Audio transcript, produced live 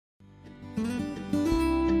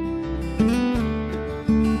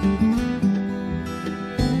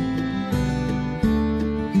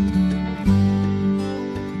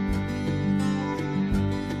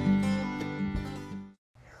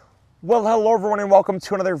Well, hello everyone and welcome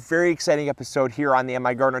to another very exciting episode here on the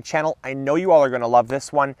MIgardener channel. I know you all are going to love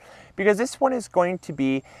this one because this one is going to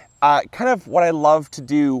be kind of what I love to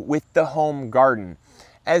do with the home garden.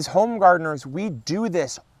 As home gardeners, we do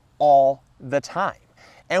this all the time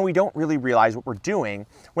and we don't really realize what we're doing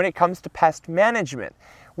when it comes to pest management.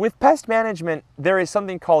 With pest management, there is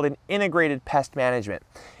something called an integrated pest management.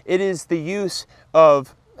 It is the use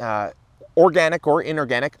of organic or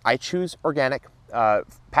inorganic, I choose organic,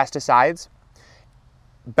 pesticides,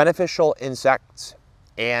 beneficial insects,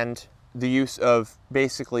 and the use of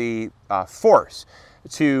basically force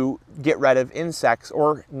to get rid of insects,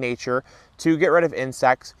 or nature to get rid of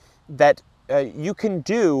insects that you can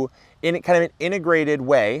do in kind of an integrated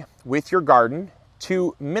way with your garden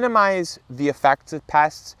to minimize the effects of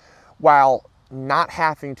pests while not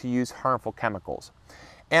having to use harmful chemicals.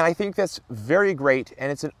 And I think that's very great, and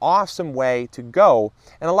it's an awesome way to go.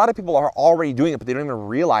 And a lot of people are already doing it, but they don't even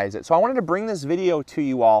realize it. So I wanted to bring this video to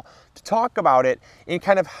you all to talk about it in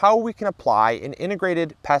kind of how we can apply an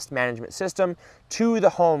integrated pest management system to the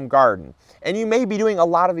home garden. And you may be doing a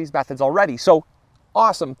lot of these methods already. So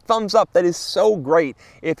awesome, thumbs up, that is so great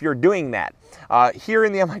if you're doing that. Here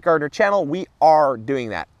in the MIgardener channel, we are doing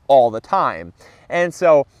that all the time. And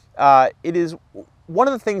so it is one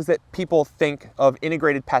of the things that people think of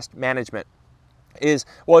integrated pest management is,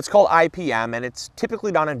 well, it's called IPM, and it's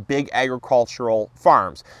typically done in big agricultural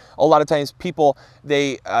farms. A lot of times people,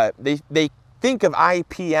 they think of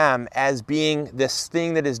IPM as being this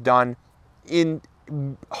thing that is done in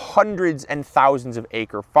hundreds and thousands of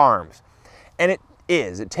acre farms. And it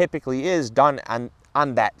typically is done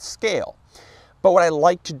on that scale. But what I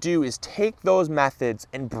like to do is take those methods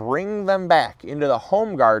and bring them back into the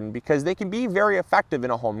home garden, because they can be very effective in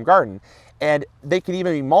a home garden, and they can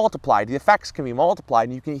even be multiplied. The effects can be multiplied,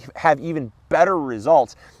 and you can have even better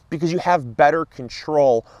results because you have better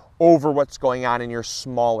control over what's going on in your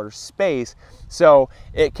smaller space. So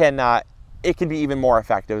it can be even more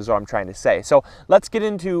effective is what I'm trying to say. So let's get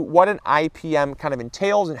into what an IPM kind of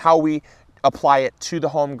entails and how we apply it to the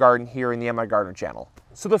home garden here in the MIgardener channel.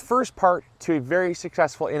 So the first part to a very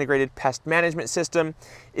successful integrated pest management system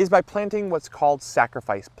is by planting what's called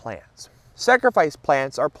sacrifice plants. Sacrifice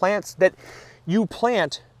plants are plants that you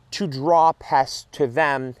plant to draw pests to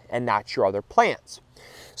them and not your other plants.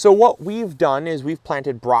 So what we've done is we've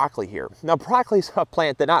planted broccoli here. Now, broccoli is a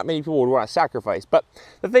plant that not many people would want to sacrifice, but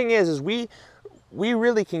the thing is we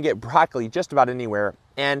really can get broccoli just about anywhere.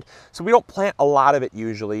 And so we don't plant a lot of it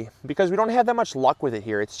usually because we don't have that much luck with it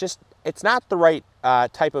here. It's not the right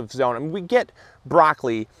type of zone. I mean, we get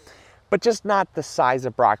broccoli, but just not the size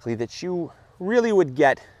of broccoli that you really would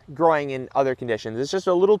get growing in other conditions. It's just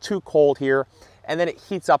a little too cold here, and then it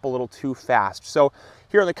heats up a little too fast. So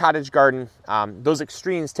here in the cottage garden, those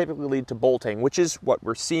extremes typically lead to bolting, which is what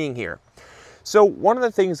we're seeing here. So one of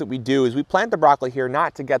the things that we do is we plant the broccoli here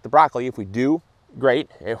not to get the broccoli. If we do, great,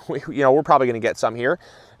 we're probably going to get some here,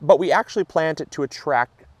 but we actually plant it to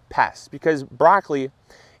attract pests, because broccoli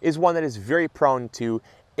is one that is very prone to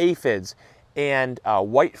aphids and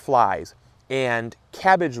white flies and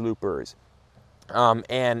cabbage loopers and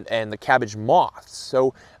the cabbage moths.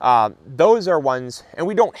 So those are ones, and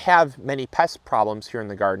we don't have many pest problems here in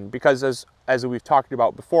the garden because as we've talked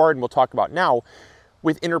about before and we'll talk about now,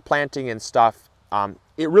 with interplanting and stuff,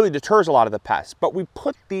 it really deters a lot of the pests. But we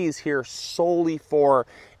put these here solely for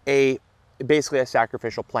basically a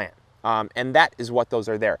sacrificial plant. And that is what those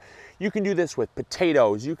are there. You can do this with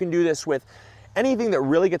potatoes. You can do this with anything that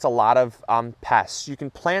really gets a lot of pests. You can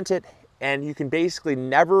plant it and you can basically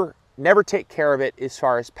never take care of it as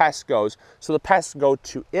far as pests goes. So the pests go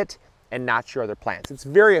to it and not your other plants. It's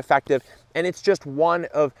very effective, and it's just one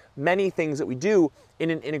of many things that we do in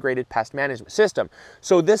an integrated pest management system.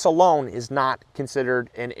 So this alone is not considered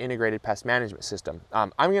an integrated pest management system.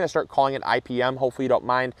 I'm gonna start calling it IPM, hopefully you don't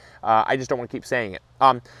mind. I just don't wanna keep saying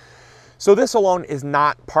it. So this alone is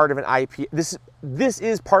not part of an IPM. This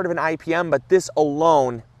is part of an IPM, but this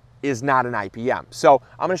alone is not an IPM. So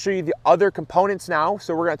I'm gonna show you the other components now.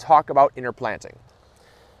 So we're gonna talk about interplanting.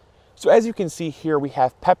 So as you can see here, we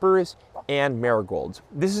have peppers and marigolds.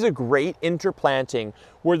 This is a great interplanting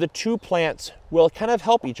where the two plants will kind of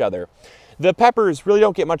help each other. The peppers really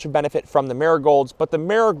don't get much of benefit from the marigolds, but the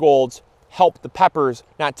marigolds help the peppers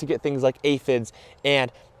not to get things like aphids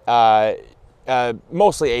and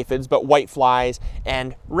mostly aphids, but white flies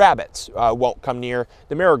and rabbits won't come near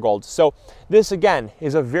the marigolds. So this again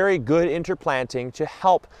is a very good interplanting to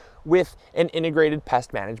help with an integrated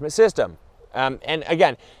pest management system. And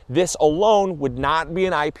again, this alone would not be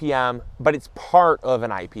an IPM, but it's part of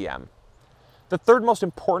an IPM. The third most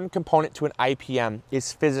important component to an IPM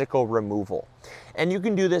is physical removal. And you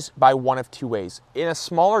can do this by one of two ways. In a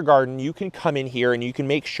smaller garden, you can come in here and you can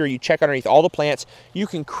make sure you check underneath all the plants. You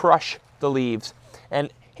can crush the leaves.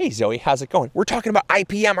 And hey Zoe, how's it going? We're talking about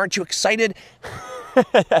IPM, aren't you excited?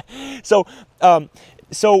 So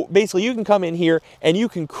basically you can come in here and you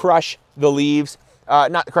can crush the leaves.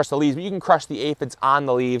 Not crush the leaves, but you can crush the aphids on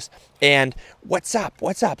the leaves. And what's up?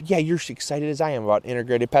 What's up? Yeah, you're as excited as I am about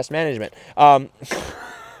integrated pest management.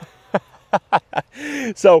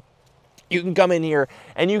 So you can come in here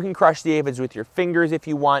and you can crush the aphids with your fingers if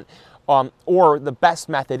you want. Or the best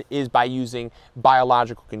method is by using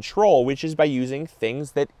biological control, which is by using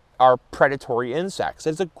things that are predatory insects.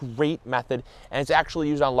 It's a great method, and it's actually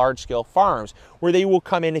used on large-scale farms where they will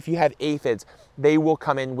come in. If you have aphids, they will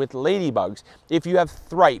come in with ladybugs. If you have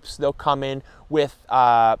thripes, they'll come in with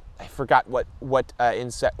I forgot what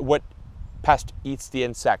pest eats the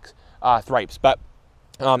insects, thripes, but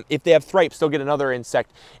if they have thripes, they'll get another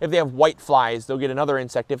insect. If they have white flies, they'll get another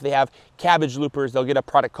insect. If they have cabbage loopers, they'll get a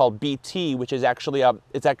product called BT, which is actually a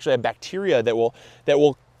bacteria that will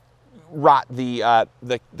rot the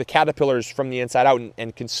caterpillars from the inside out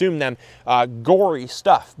and consume them. Gory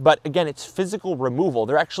stuff. But again, it's physical removal.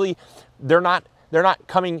 They're coming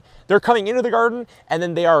into the garden and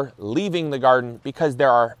then they are leaving the garden because there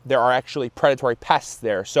are actually predatory pests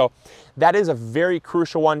there. So that is a very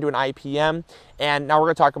crucial one to an IPM. And now we're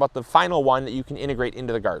going to talk about the final one that you can integrate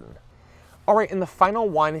into the garden. All right, and the final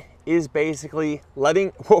one is basically letting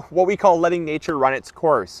what we call letting nature run its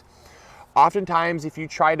course. Oftentimes, if you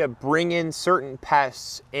try to bring in certain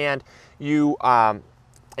pests and you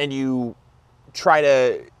try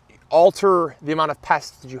to alter the amount of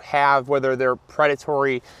pests that you have, whether they're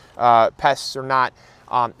predatory pests or not,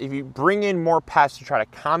 if you bring in more pests to try to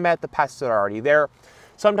combat the pests that are already there,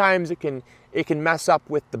 sometimes it can mess up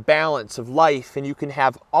with the balance of life, and you can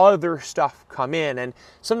have other stuff come in. And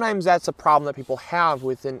sometimes that's a problem that people have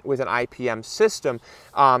with an IPM system.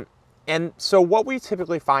 And so what we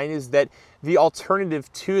typically find is that the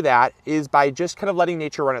alternative to that is by just kind of letting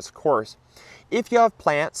nature run its course. If you have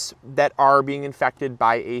plants that are being infected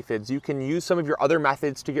by aphids, you can use some of your other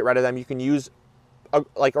methods to get rid of them. You can use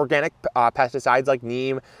like organic pesticides like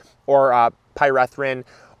neem or pyrethrin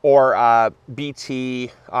or BT.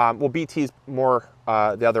 Well, BT is more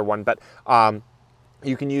the other one, but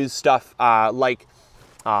you can use stuff like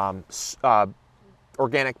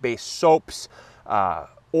organic-based soaps,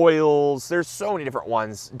 oils. There's so many different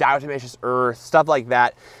ones, diatomaceous earth, stuff like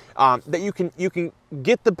that, that you can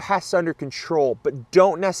get the pests under control, but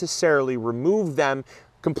don't necessarily remove them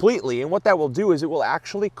completely. And what that will do is it will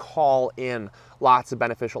actually call in lots of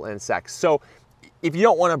beneficial insects. So if you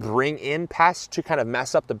don't want to bring in pests to kind of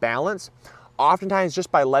mess up the balance, oftentimes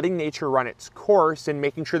just by letting nature run its course and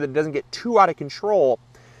making sure that it doesn't get too out of control,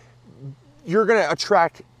 you're going to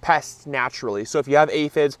attract pests naturally. So if you have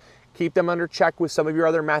aphids, keep them under check with some of your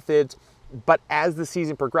other methods. But as the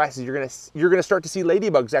season progresses, you're gonna start to see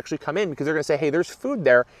ladybugs actually come in because they're gonna say, hey, there's food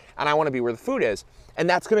there and I wanna be where the food is. And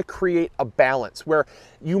that's gonna create a balance where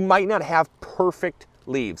you might not have perfect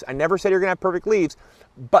leaves. I never said you're gonna have perfect leaves,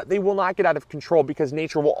 but they will not get out of control because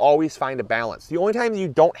nature will always find a balance. The only time you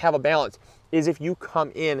don't have a balance is if you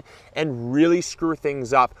come in and really screw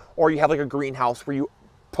things up, or you have like a greenhouse where you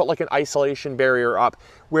put like an isolation barrier up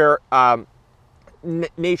where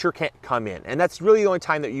nature can't come in. And that's really the only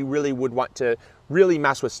time that you really would want to really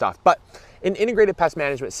mess with stuff. But an integrated pest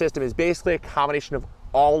management system is basically a combination of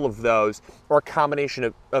all of those, or a combination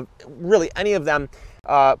of really any of them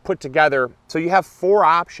put together. So you have 4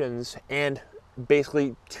 options, and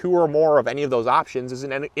basically 2 or more of any of those options is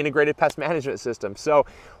an integrated pest management system. So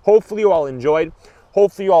hopefully you all enjoyed.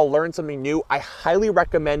 Hopefully you all learned something new. I highly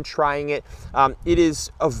recommend trying it. It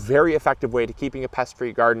is a very effective way to keeping a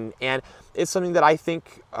pest-free garden, and it's something that I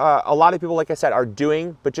think a lot of people, like I said, are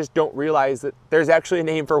doing, but just don't realize that there's actually a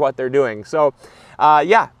name for what they're doing. So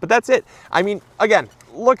yeah, but that's it. I mean, again,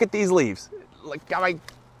 look at these leaves. Like,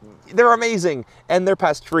 they're amazing, and they're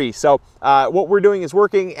pest-free. So what we're doing is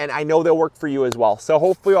working, and I know they'll work for you as well. So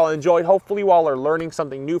hopefully you all enjoyed. Hopefully you all are learning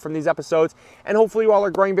something new from these episodes, and hopefully you all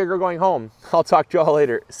are growing bigger going home. I'll talk to you all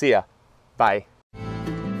later. See ya. Bye.